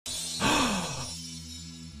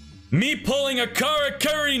Me pulling a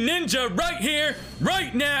Karakuri Ninja right here,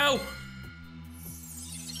 right now.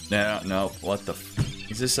 No, what the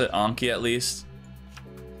is this an Anki at least?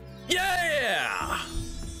 Yeah!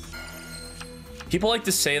 People like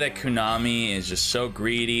to say that Konami is just so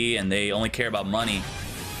greedy and they only care about money.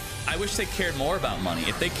 I wish they cared more about money.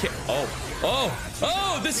 If they care,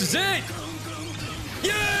 oh, this is it!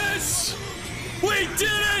 Yes! We did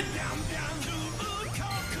it!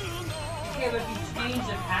 Okay, but if you change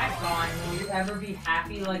the pack on, will you ever be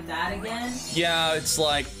happy like that again? Yeah, it's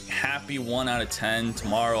like happy 1 out of 10.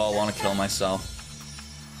 Tomorrow I'll want to kill myself.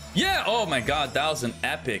 Yeah, oh my god, that was an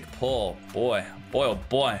epic pull. Boy, oh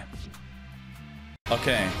boy.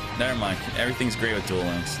 Okay, never mind. Everything's great with Duel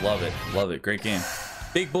Links. Love it, great game.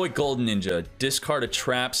 Big Boy Golden Ninja, discard a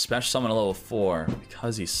trap, special summon a level 4.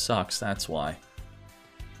 Because he sucks, that's why.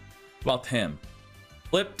 What about him?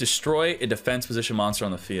 Flip, destroy a defense position monster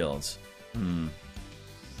on the fields.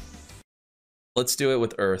 Let's do it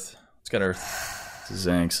with Earth. Let's get Earth.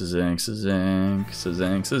 Zank.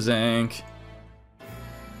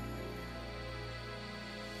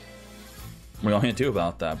 What are you gonna do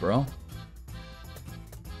about that, bro?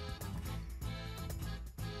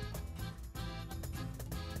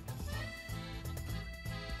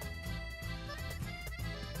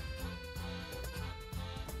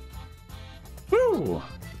 Woo!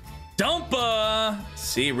 Dumpa!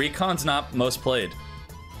 See, Recon's not most played.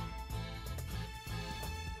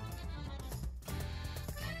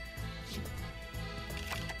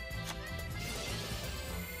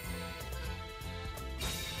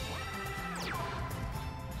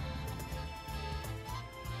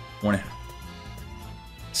 Morning.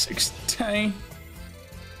 16.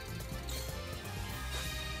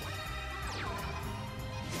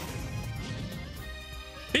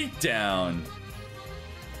 Beat down.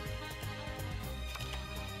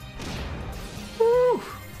 Woo.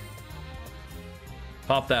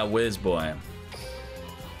 Pop that whiz boy.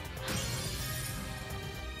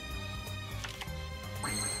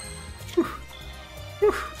 Woo.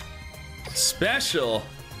 Woo. Special.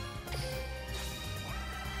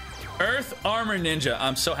 Earth Armor Ninja.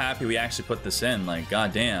 I'm so happy we actually put this in. Like,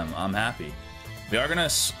 goddamn, I'm happy. We are gonna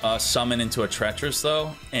summon into a Treacherous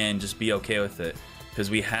though, and just be okay with it, because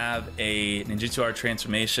we have a Ninjutsu Art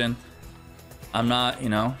transformation. I'm not, I'm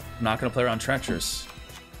not gonna play around Treacherous.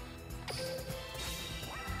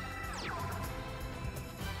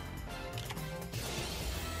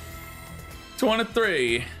 It's 1 of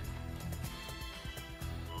 3.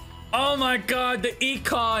 Oh my god, the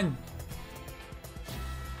Econ!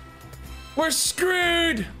 We're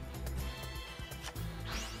screwed!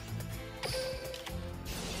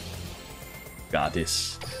 Got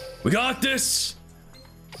this. We got this!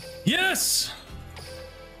 Yes!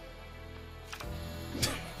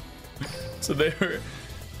 So they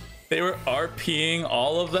were RPing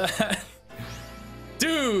all of that?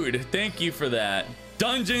 Dude, thank you for that.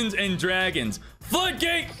 Dungeons and Dragons.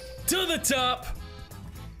 Floodgate to the top!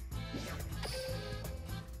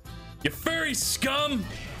 You furry scum!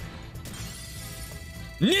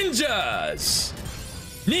 Ninjas!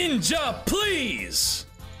 Ninja, please!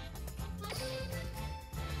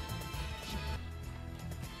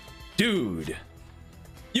 Dude,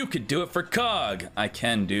 you could do it for KOG. I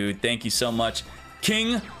can, dude. Thank you so much.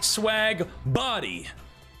 King Swag Body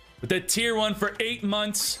with the tier 1 for 8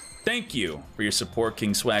 months. Thank you for your support,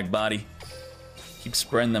 King Swag Body. Keep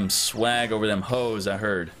spreading them swag over them hoes, I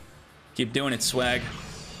heard. Keep doing it, swag.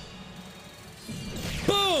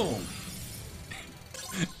 Boom!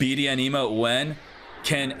 BDN emote when?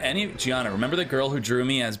 Can any... Gianna, remember the girl who drew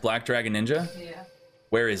me as Black Dragon Ninja? Yeah.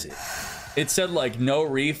 Where is it? It said like no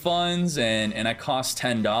refunds and I cost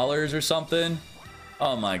 $10 or something.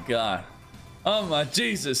 Oh my god. Oh my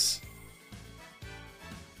Jesus.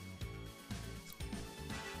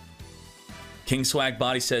 King Swag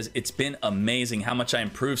Body says, it's been amazing how much I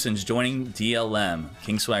improved since joining DLM.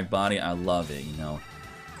 King Swag Body, I love it,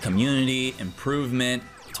 Community, improvement,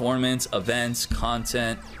 tournaments, events,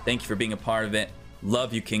 content. Thank you for being a part of it.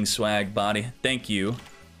 Love you, King Swag Body. Thank you.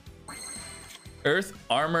 Earth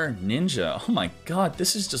Armor Ninja. Oh my god,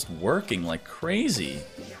 this is just working like crazy.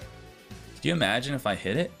 Could you imagine if I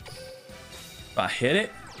hit it? If I hit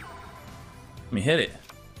it? Let me hit it.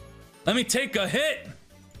 Let me take a hit!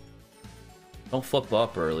 Don't flip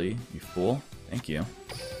up early, you fool. Thank you.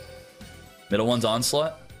 Middle one's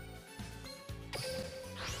Onslaught.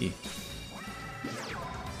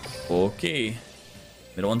 Okay.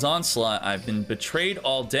 Middle one's Onslaught. I've been betrayed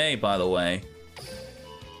all day, by the way.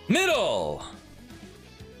 Middle!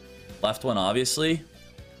 Left one, obviously.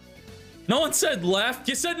 No one said left,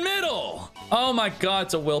 you said middle! Oh my god,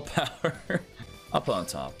 it's a willpower. Up on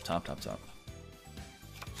top. Top.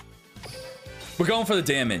 We're going for the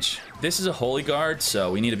damage. This is a holy guard,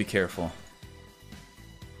 so we need to be careful.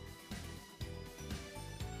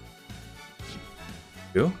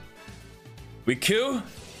 Q? We Q?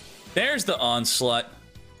 There's the onslaught.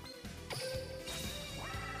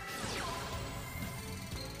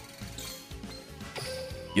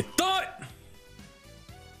 You thought?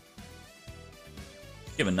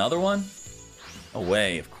 Give another one? No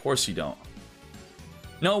way. Of course you don't.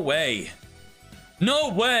 No way. No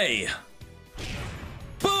way.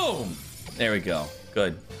 Boom. There we go.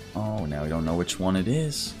 Good. Oh, now we don't know which one it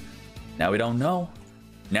is. Now we don't know.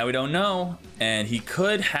 Now we don't know. And he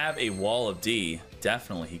could have a wall of D.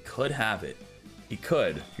 Definitely. He could have it. He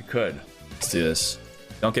could. He could. Let's do this.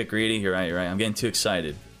 Don't get greedy. You're right. You're right. I'm getting too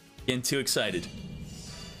excited. Getting too excited.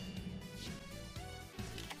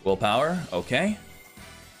 Willpower. Okay.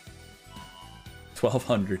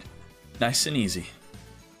 1200. Nice and easy.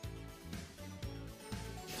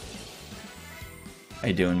 How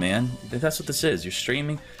you doing, man? That's what this is. You're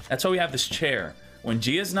streaming. That's why we have this chair. When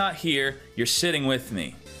Gia's not here, you're sitting with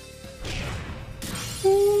me.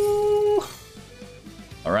 Ooh.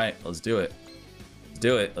 All right, let's do it. Let's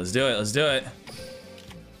do it. Let's do it. Let's do it.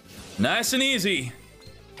 Nice and easy.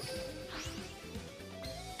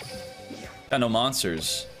 Got no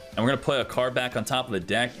monsters. And we're gonna play a card back on top of the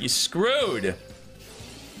deck. You screwed.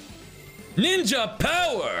 Ninja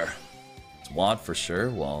power. It's WAD for sure.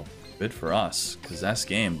 Well, good for us, because that's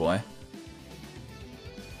game, boy.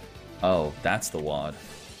 Oh, that's the WAD.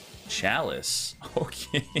 Chalice.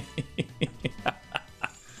 Okay.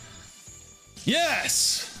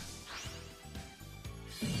 Yes!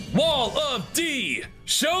 Wall of D!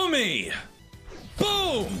 Show me!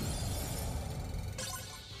 Boom!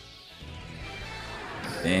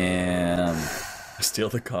 Damn. Steal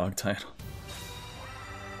the KOG title.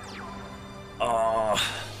 Oh.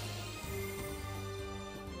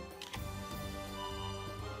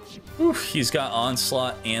 Oof, he's got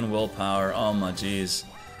onslaught and willpower. Oh my jeez.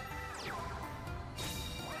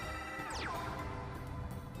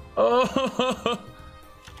 Oh,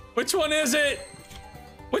 which one is it?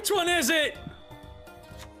 Which one is it?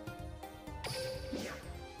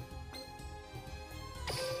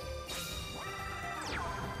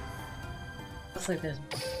 Looks like this.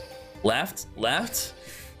 Left, left.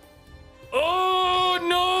 Oh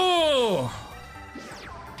no!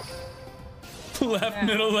 Left, yeah.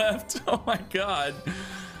 Middle, left. Oh my god.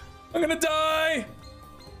 I'm gonna die.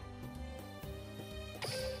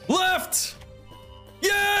 Left!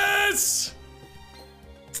 Yes!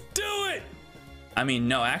 Let's do it! I mean,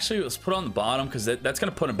 no, actually, let's put it on the bottom because that's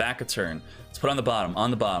gonna put him back a turn. Let's put it on the bottom, on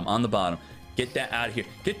the bottom, on the bottom. Get that out of here.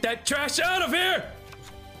 Get that trash out of here!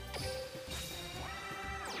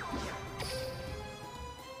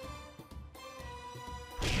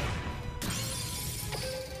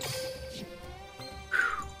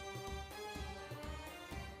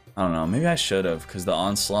 I don't know, maybe I should have, because the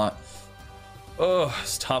onslaught. Oh,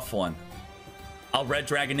 it's a tough one. I'll Red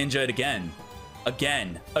Dragon Ninja it again.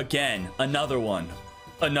 Again, another one.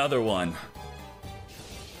 Another one.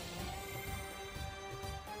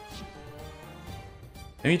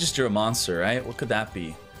 Maybe just drew a monster, right? What could that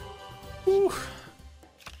be? Whew.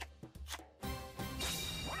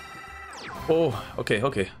 Oh, okay,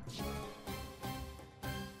 okay.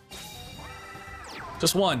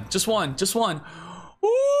 Just one, just one, just one.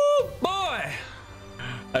 Ooh, boy!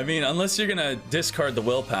 I mean, unless you're gonna discard the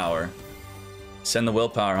willpower. Send the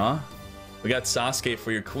willpower, huh? We got Sasuke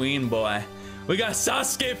for your queen, boy. We got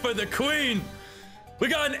Sasuke for the queen! We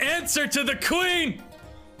got an answer to the queen!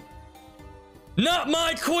 Not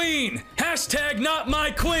my queen! Hashtag not my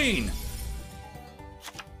queen!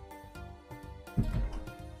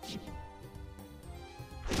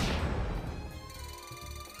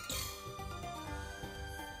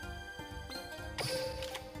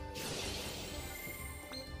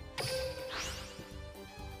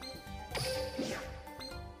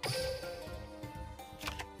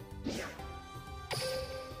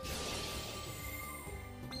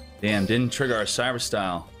 Damn, didn't trigger our cyber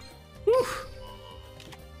style. Whew.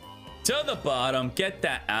 To the bottom. Get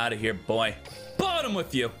that out of here, boy. Bottom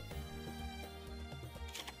with you.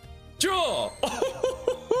 Draw.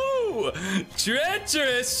 Oh,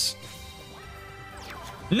 treacherous.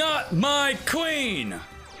 Not my queen.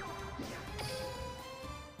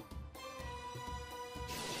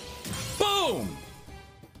 Boom.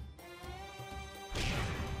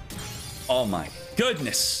 Oh my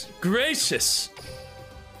goodness gracious.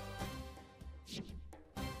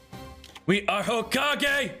 We are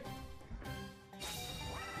Hokage!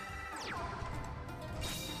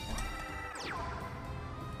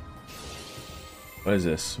 What is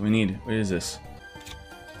this? We need. What is this?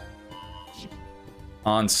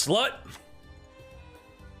 Onslaught.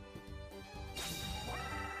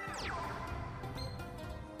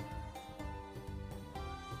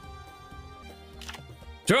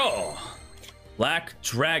 Draw. Black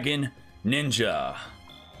Dragon Ninja.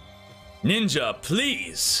 Ninja,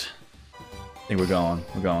 please. I think we're going.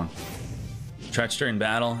 We're going. Treachery in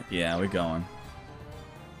battle? Yeah, we're going.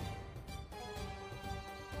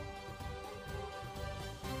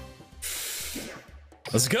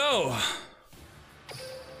 Let's go.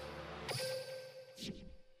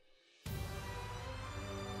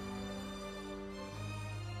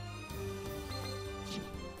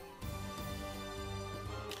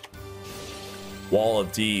 Wall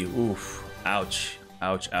of D. Oof. Ouch.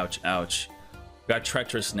 Ouch, ouch, ouch. Got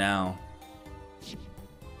treacherous now.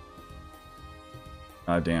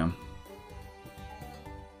 Oh, damn.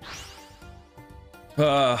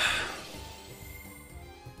 Whew.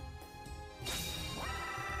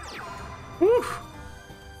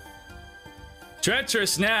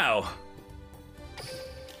 Treacherous now.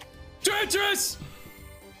 Treacherous!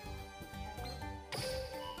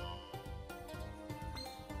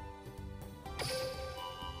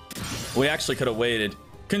 We actually could have waited.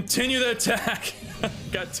 Continue the attack.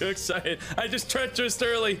 Got too excited. I just treacherous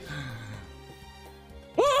early.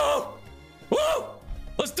 Woo! Woo!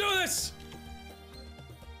 Let's do this!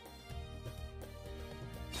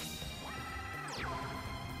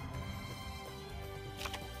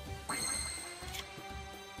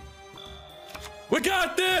 We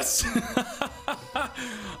got this!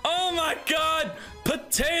 Oh my god!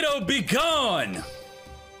 Potato be gone!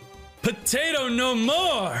 Potato no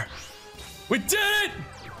more! We did it!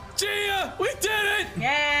 Gia! We did it!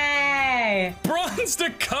 Yay! Bronze to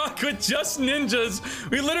cock with just ninjas.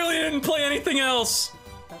 We literally didn't play anything else.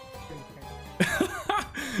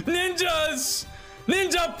 Ninjas!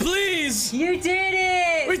 Ninja, please! You did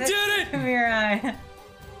it! We did it! Mirai.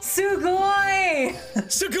 Sugoi!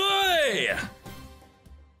 Sugoi!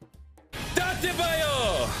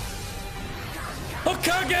 Datebayo!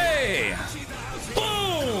 Hokage!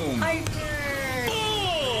 Boom! Hyper!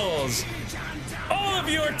 Bulls! All of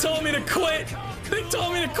you are telling me to quit! They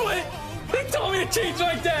told me to quit! They told me to change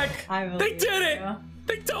my deck! They did it!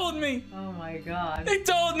 They told me! Oh my god. They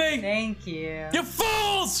told me! Thank you. You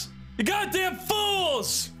fools! You goddamn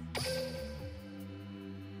fools!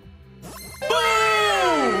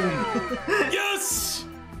 Boom! Yes!